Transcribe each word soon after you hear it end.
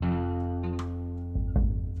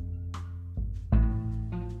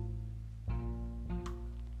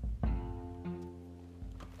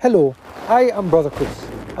Hello, I am Brother Chris,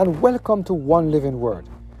 and welcome to One Living Word,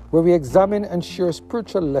 where we examine and share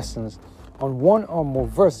spiritual lessons on one or more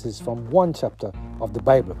verses from one chapter of the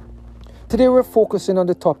Bible. Today we're focusing on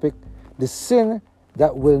the topic, the sin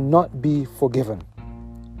that will not be forgiven.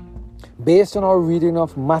 Based on our reading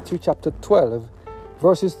of Matthew chapter 12,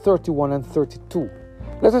 verses 31 and 32,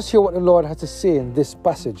 let us hear what the Lord has to say in this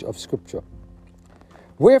passage of Scripture.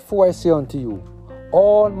 Wherefore I say unto you,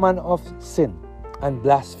 all manner of sin and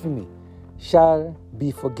blasphemy shall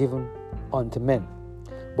be forgiven unto men,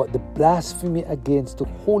 but the blasphemy against the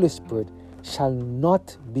Holy Spirit shall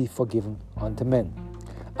not be forgiven unto men.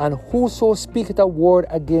 And whoso speaketh a word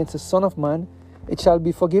against the Son of Man, it shall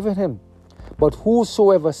be forgiven him. But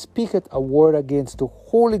whosoever speaketh a word against the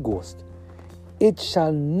Holy Ghost, it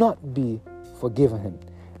shall not be forgiven him,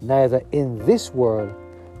 neither in this world,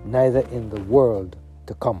 neither in the world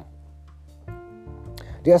to come.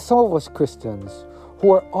 There are some of us Christians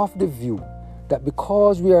who are of the view that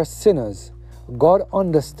because we are sinners, God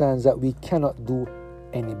understands that we cannot do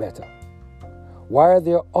any better. While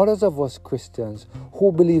there are others of us Christians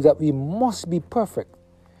who believe that we must be perfect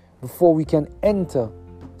before we can enter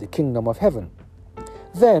the kingdom of heaven.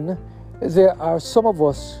 Then there are some of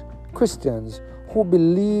us Christians who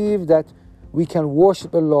believe that we can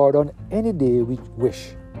worship the Lord on any day we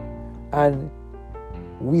wish, and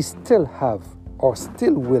we still have or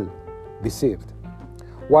still will be saved.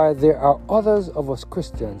 While there are others of us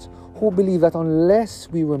Christians who believe that unless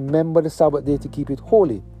we remember the Sabbath day to keep it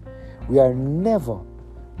holy, we are never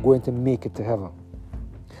going to make it to heaven.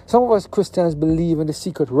 Some of us Christians believe in the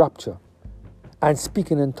secret rapture and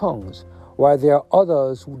speaking in tongues, while there are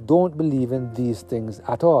others who don't believe in these things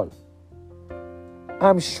at all.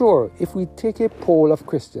 I'm sure if we take a poll of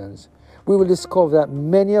Christians, we will discover that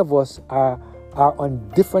many of us are on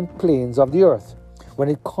different planes of the earth when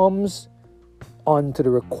it comes on to the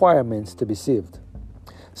requirements to be saved.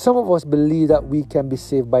 Some of us believe that we can be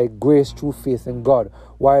saved by grace through faith in God,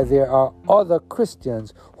 while there are other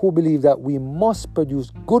Christians who believe that we must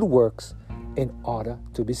produce good works in order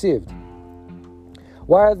to be saved.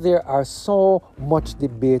 While there are so much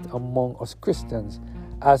debate among us Christians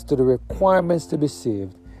as to the requirements to be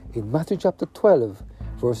saved, in Matthew chapter 12,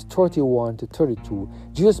 verse 31 to 32,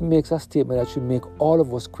 Jesus makes a statement that should make all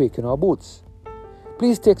of us quake in our boots.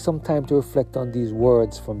 Please take some time to reflect on these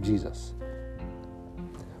words from Jesus.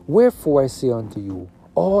 Wherefore I say unto you,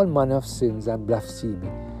 all manner of sins and blasphemy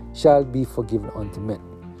shall be forgiven unto men,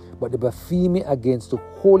 but the blasphemy against the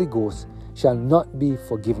Holy Ghost shall not be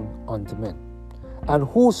forgiven unto men. And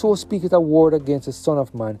whoso speaketh a word against the Son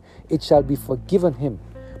of Man, it shall be forgiven him.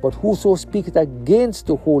 But whoso speaketh against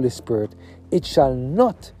the Holy Spirit, it shall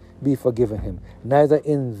not be forgiven him, neither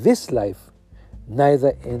in this life,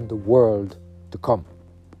 neither in the world to come.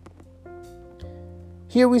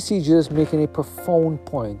 Here we see Jesus making a profound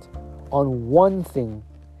point on one thing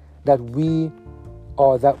that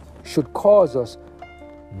that should cause us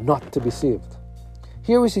not to be saved.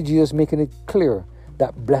 Here we see Jesus making it clear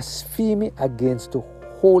that blasphemy against the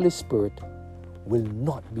Holy Spirit will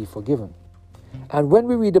not be forgiven. And when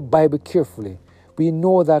we read the Bible carefully, we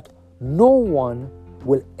know that no one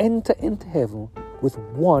will enter into heaven with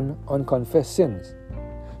one unconfessed sins.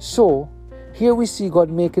 So, here we see God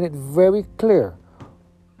making it very clear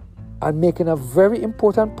and making a very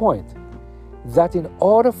important point that in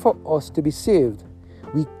order for us to be saved,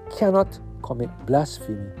 we cannot commit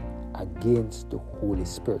blasphemy against the Holy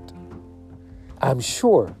Spirit. I'm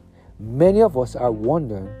sure many of us are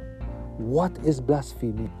wondering, what is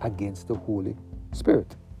blasphemy against the Holy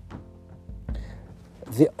Spirit?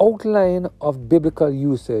 The outline of biblical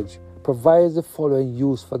usage provides the following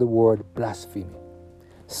use for the word blasphemy: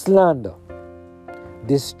 slander,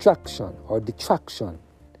 distraction or detraction,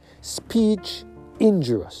 speech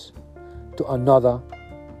injurious to another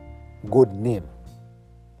good name,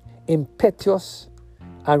 impetuous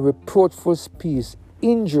and reproachful speech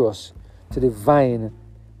injurious to divine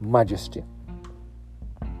majesty.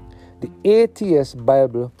 The ATS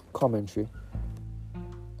Bible Commentary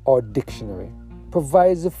or Dictionary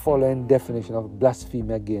provides the following definition of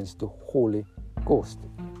blasphemy against the Holy Ghost.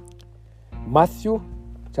 Matthew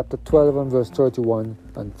chapter 12 and verse 31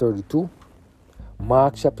 and 32,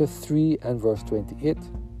 Mark chapter 3 and verse 28,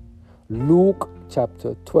 Luke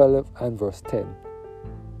chapter 12 and verse 10.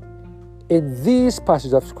 In these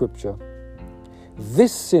passages of Scripture,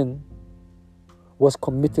 this sin was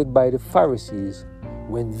committed by the Pharisees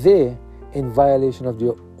when they, in violation of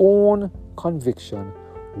their own conviction,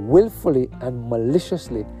 willfully and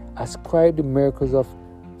maliciously ascribed the miracles of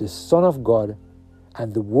the Son of God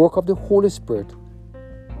and the work of the Holy Spirit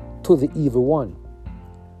to the evil one.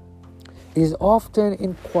 It is often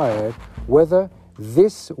inquired whether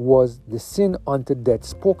this was the sin unto death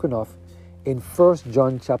spoken of in 1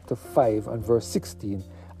 John chapter 5 and verse 16,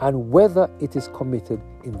 and whether it is committed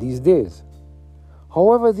in these days.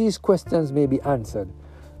 However these questions may be answered,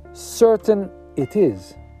 certain it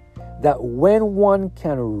is that when one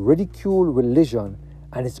can ridicule religion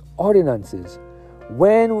and its ordinances,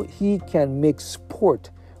 when he can make sport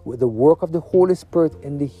with the work of the Holy Spirit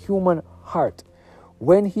in the human heart,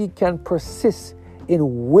 when he can persist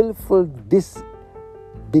in willful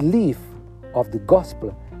disbelief of the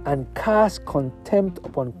gospel and cast contempt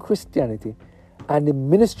upon Christianity and the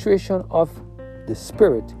ministration of the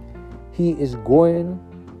Spirit, he is going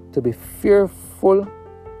to be fearful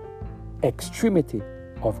extremity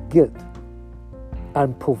of guilt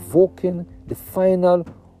and provoking the final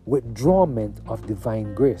withdrawment of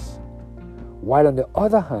divine grace. While on the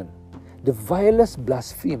other hand, the vilest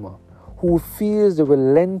blasphemer who feels the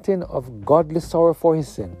relenting of godly sorrow for his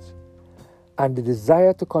sins and the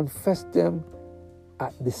desire to confess them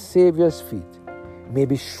at the Savior's feet may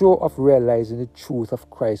be sure of realizing the truth of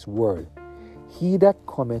Christ's word. He that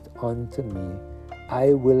cometh unto me,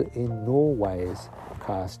 I will in no wise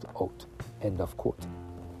cast out. End of quote.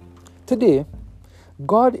 Today,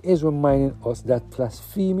 God is reminding us that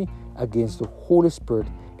blasphemy against the Holy Spirit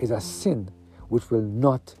is a sin which will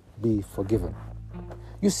not be forgiven.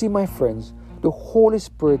 You see, my friends, the Holy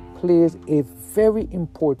Spirit plays a very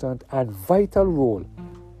important and vital role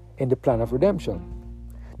in the plan of redemption.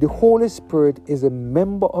 The Holy Spirit is a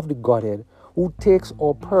member of the Godhead who takes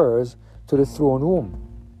our prayers to the throne room.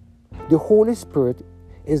 The Holy Spirit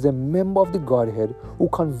is the member of the Godhead who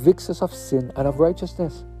convicts us of sin and of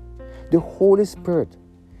righteousness. The Holy Spirit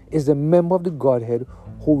is the member of the Godhead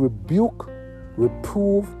who rebuke,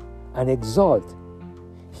 reprove, and exalt.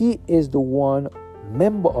 He is the one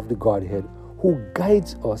member of the Godhead who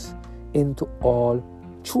guides us into all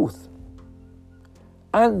truth.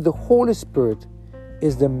 And the Holy Spirit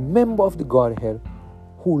is the member of the Godhead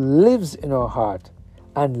who lives in our heart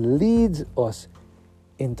and leads us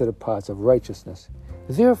into the paths of righteousness.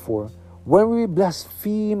 Therefore, when we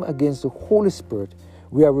blaspheme against the Holy Spirit,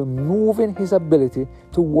 we are removing his ability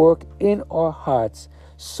to work in our hearts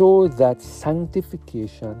so that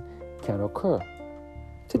sanctification can occur.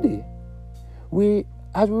 Today,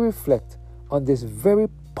 as we reflect on this very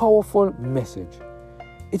powerful message,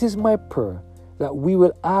 it is my prayer that we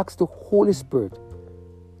will ask the Holy Spirit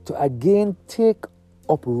to again take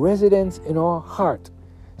up residence in our heart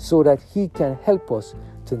so that he can help us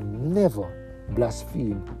to never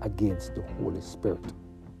blaspheme against the Holy Spirit.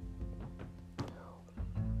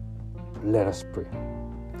 Let us pray.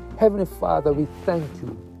 Heavenly Father, we thank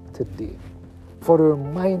you today for the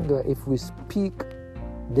reminder, if we speak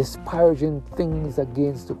disparaging things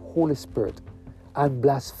against the Holy Spirit and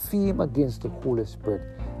blaspheme against the Holy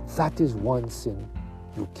Spirit, that is one sin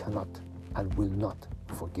you cannot and will not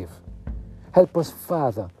forgive. Help us,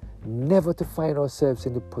 Father, never to find ourselves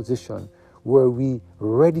in the position where we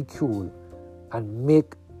ridicule and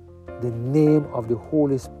make the name of the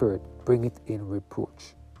Holy Spirit, bring it in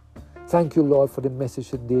reproach. Thank you, Lord, for the message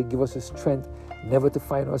today. Give us the strength never to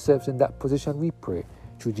find ourselves in that position, we pray.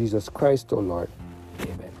 Through Jesus Christ, our Lord.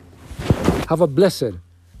 Amen. Have a blessed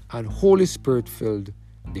and Holy Spirit-filled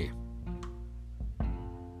day.